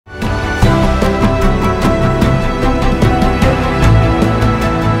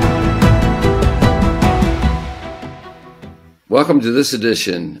Welcome to this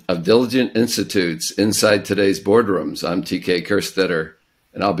edition of Diligent Institute's Inside Today's Boardrooms. I'm TK Kerstetter,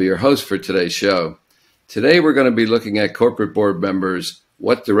 and I'll be your host for today's show. Today, we're going to be looking at corporate board members'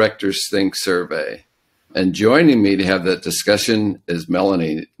 What Directors Think survey. And joining me to have that discussion is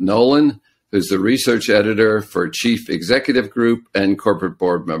Melanie Nolen, who's the research editor for Chief Executive Group and corporate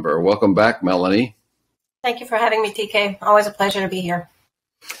board member. Welcome back, Melanie. Thank you for having me, TK. Always a pleasure to be here.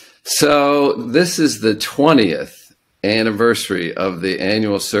 So this is the 20th anniversary of the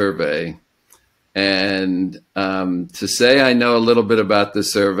annual survey. And to say I know a little bit about the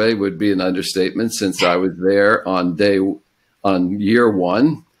survey would be an understatement, since I was there on year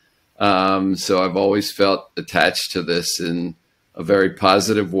one. So I've always felt attached to this in a very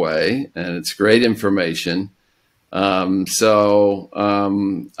positive way, and it's great information. I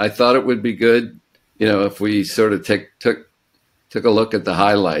thought it would be good, if we sort of took a look at the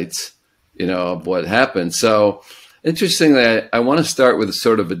highlights, of what happened. So interestingly, I want to start with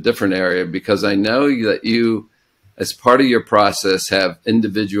sort of a different area, because I know that you, as part of your process, have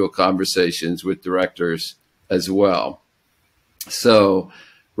individual conversations with directors as well. So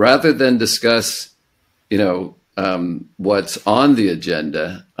rather than discuss, what's on the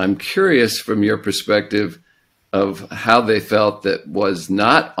agenda, I'm curious from your perspective of how they felt that was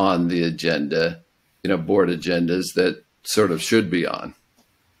not on the agenda, board agendas that sort of should be on.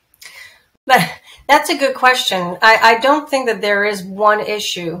 That's a good question. I don't think that there is one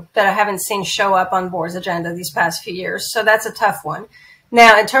issue that I haven't seen show up on board's agenda these past few years. So that's a tough one.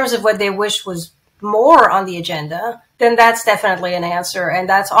 Now, in terms of what they wish was more on the agenda, then that's definitely an answer. And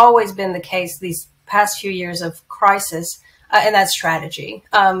that's always been the case these past few years of crisis, and that's strategy.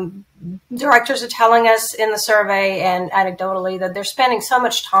 Directors are telling us in the survey and anecdotally that they're spending so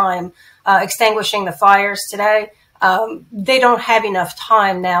much time extinguishing the fires today. They don't have enough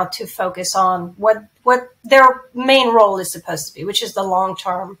time now to focus on what their main role is supposed to be, which is the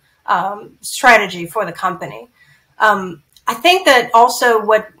long-term strategy for the company. I think that also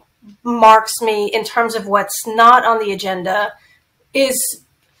what marks me in terms of what's not on the agenda is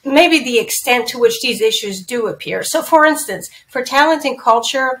maybe the extent to which these issues do appear. So, for instance, for talent and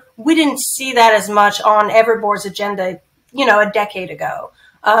culture, we didn't see that as much on every board's agenda, a decade ago.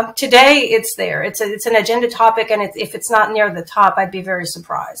 Today, it's there. It's an agenda topic, and if it's not near the top, I'd be very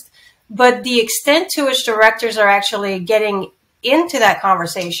surprised. But the extent to which directors are actually getting into that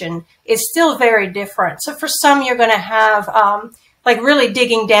conversation is still very different. So for some, you're going to have really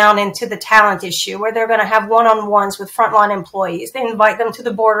digging down into the talent issue, where they're going to have one-on-ones with frontline employees. They invite them to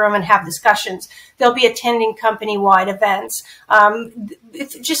the boardroom and have discussions. They'll be attending company-wide events.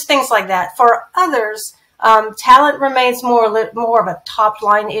 It's just things like that. For others, talent remains more of a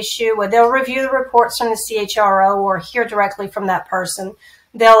top-line issue, where they'll review the reports from the CHRO or hear directly from that person.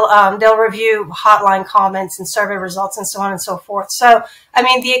 They'll review hotline comments and survey results and so on and so forth. So,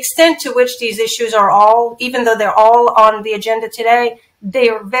 the extent to which these issues are even though they're all on the agenda today, they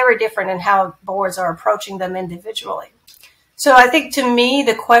are very different in how boards are approaching them individually. So I think, to me,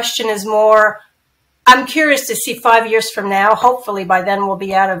 the question is more, I'm curious to see 5 years from now, hopefully by then we'll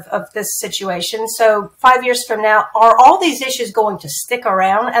be out of this situation. So 5 years from now, are all these issues going to stick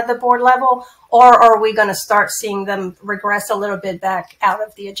around at the board level, or are we going to start seeing them regress a little bit back out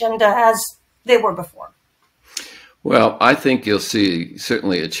of the agenda as they were before? Well, I think you'll see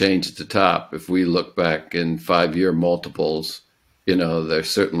certainly a change at the top. If we look back in 5-year multiples, there's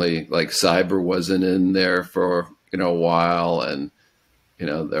certainly, like, cyber wasn't in there for, a while, and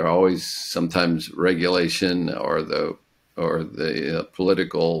there are always sometimes regulation or the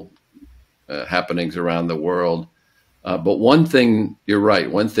political happenings around the world. But one thing, you're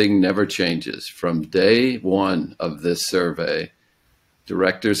right, one thing never changes. From day one of this survey,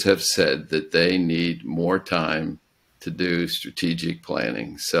 directors have said that they need more time to do strategic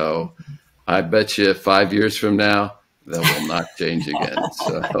planning. So I bet you 5 years from now, that will not change again.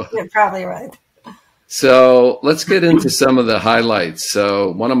 So you're probably right. So let's get into some of the highlights.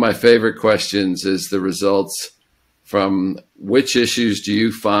 So one of my favorite questions is the results from which issues do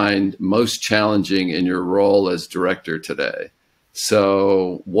you find most challenging in your role as director today?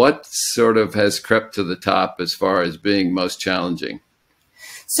 So what sort of has crept to the top as far as being most challenging?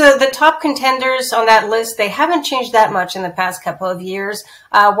 So the top contenders on that list, they haven't changed that much in the past couple of years.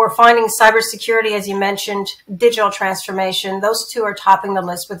 We're finding cybersecurity, as you mentioned, digital transformation. Those two are topping the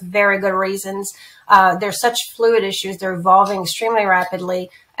list with very good reasons. They're such fluid issues. They're evolving extremely rapidly.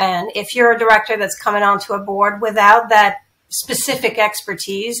 And if you're a director that's coming onto a board without that specific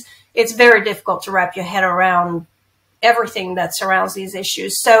expertise, it's very difficult to wrap your head around everything that surrounds these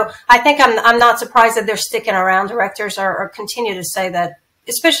issues. So I think I'm not surprised that they're sticking around. Directors are continue to say that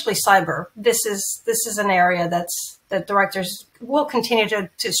especially cyber. This is an area that directors will continue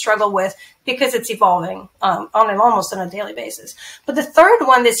to struggle with because it's evolving almost on a daily basis. But the third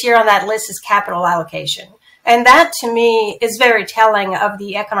one this year on that list is capital allocation. And that, to me, is very telling of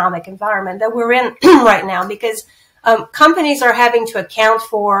the economic environment that we're in right now, because companies are having to account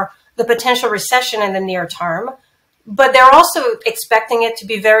for the potential recession in the near term, but they're also expecting it to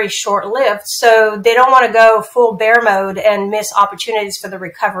be very short-lived. So they don't want to go full bear mode and miss opportunities for the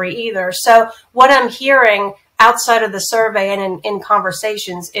recovery either. So what I'm hearing outside of the survey and in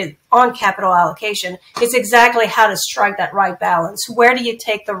conversations on capital allocation is exactly how to strike that right balance. Where do you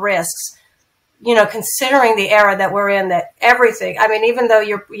take the risks? You know, considering the era that we're in, that everything, I mean, even though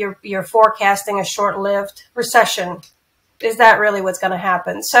you're forecasting a short-lived recession, is that really what's going to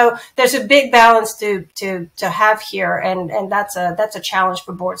happen? So there's a big balance to have here, and that's a challenge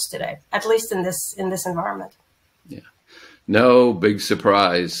for boards today, at least in this environment. Yeah, no big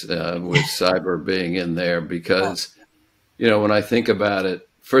surprise with cyber being in there, because you know, when I think about it,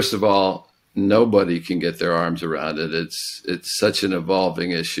 first of all, nobody can get their arms around it. It's such an evolving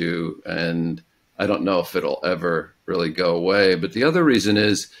issue, and I don't know if it'll ever really go away. But the other reason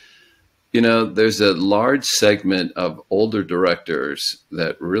is, you know, there's a large segment of older directors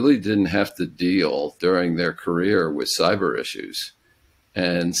that really didn't have to deal during their career with cyber issues.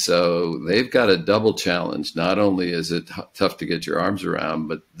 And so they've got a double challenge. Not only is it tough to get your arms around,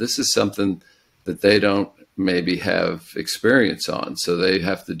 but this is something that they don't maybe have experience on. So they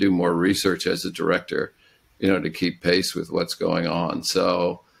have to do more research as a director, you know, to keep pace with what's going on.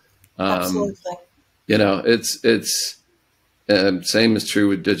 So, Absolutely. You know, it's same is true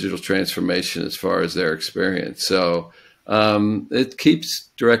with digital transformation as far as their experience. So it keeps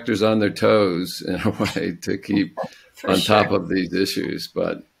directors on their toes in a way to keep on top of these issues.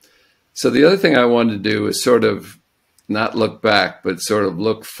 But so the other thing I wanted to do is sort of not look back, but sort of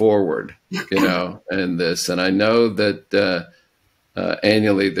look forward, you know, in this. And I know that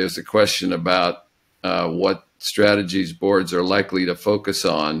annually there's a question about what strategies boards are likely to focus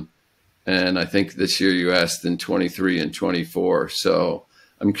on. And I think this year you asked in 23 and 24. So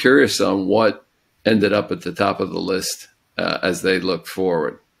I'm curious on what ended up at the top of the list as they look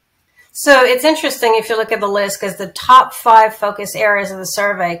forward. So it's interesting if you look at the list, because the top 5 focus areas of the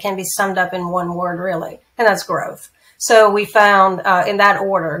survey can be summed up in one word, really, and that's growth. So we found in that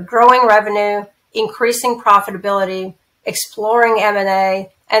order: growing revenue, increasing profitability, exploring M&A,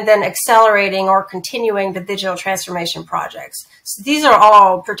 and then accelerating or continuing the digital transformation projects. So these are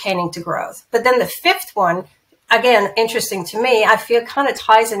all pertaining to growth. But then the 5th one, again, interesting to me, I feel kind of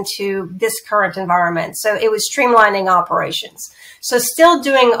ties into this current environment. So it was streamlining operations. So still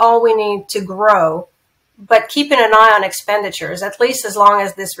doing all we need to grow, but keeping an eye on expenditures, at least as long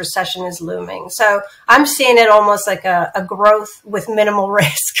as this recession is looming. So I'm seeing it almost like a growth with minimal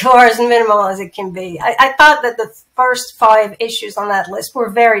risk, or as minimal as it can be. I thought that the first 5 issues on that list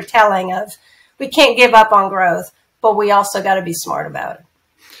were very telling of, we can't give up on growth, but we also got to be smart about it.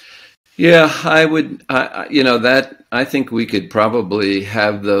 Yeah, I would, you know, that I think we could probably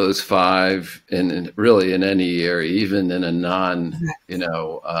have those 5 in really in any year, even in a non, you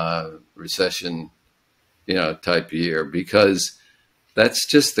know, recession, you know, type year, because that's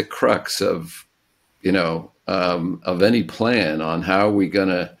just the crux of, you know, of any plan on how we're going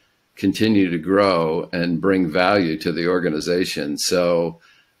to continue to grow and bring value to the organization. So,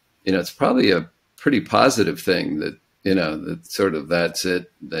 you know, it's probably a pretty positive thing that, you know, that sort of that's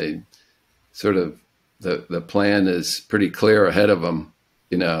it. They sort of, the plan is pretty clear ahead of them.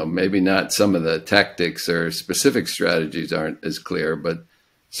 You know, maybe not some of the tactics or specific strategies aren't as clear, but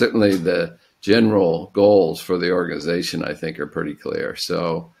certainly the general goals for the organization, I think, are pretty clear.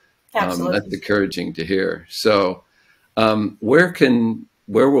 So that's encouraging to hear. So where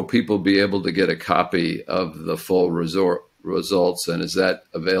will people be able to get a copy of the full results, and is that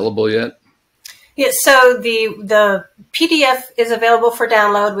available yet? Yeah, so the PDF is available for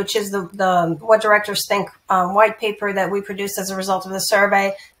download, which is the What Directors Think white paper that we produced as a result of the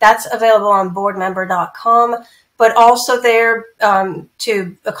survey. That's available on boardmember.com. But also there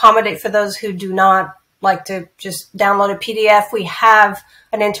to accommodate for those who do not like to just download a PDF, we have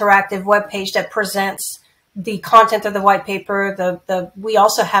an interactive web page that presents the content of the white paper. We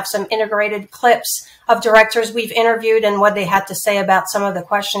also have some integrated clips of directors we've interviewed and what they had to say about some of the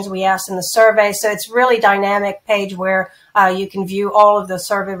questions we asked in the survey. So it's really dynamic page where you can view all of the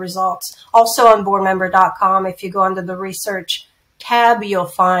survey results. Also on boardmember.com, if you go under the research tab, you'll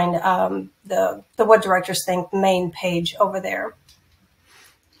find the What Directors Think main page over there.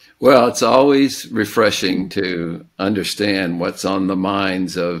 Well, it's always refreshing to understand what's on the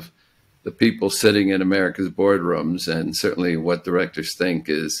minds of the people sitting in America's boardrooms, and certainly what directors think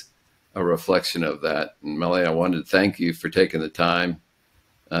is a reflection of that. And Melanie, I wanted to thank you for taking the time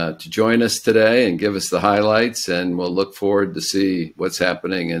to join us today and give us the highlights, and we'll look forward to see what's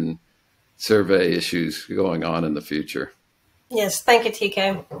happening in survey issues going on in the future. Yes, thank you,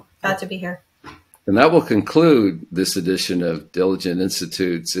 TK. Glad to be here. And that will conclude this edition of Diligent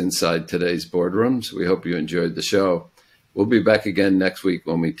Institute's Inside Today's Boardrooms. We hope you enjoyed the show. We'll be back again next week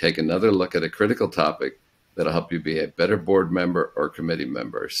when we take another look at a critical topic that'll help you be a better board member or committee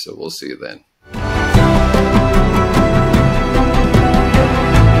member. So we'll see you then.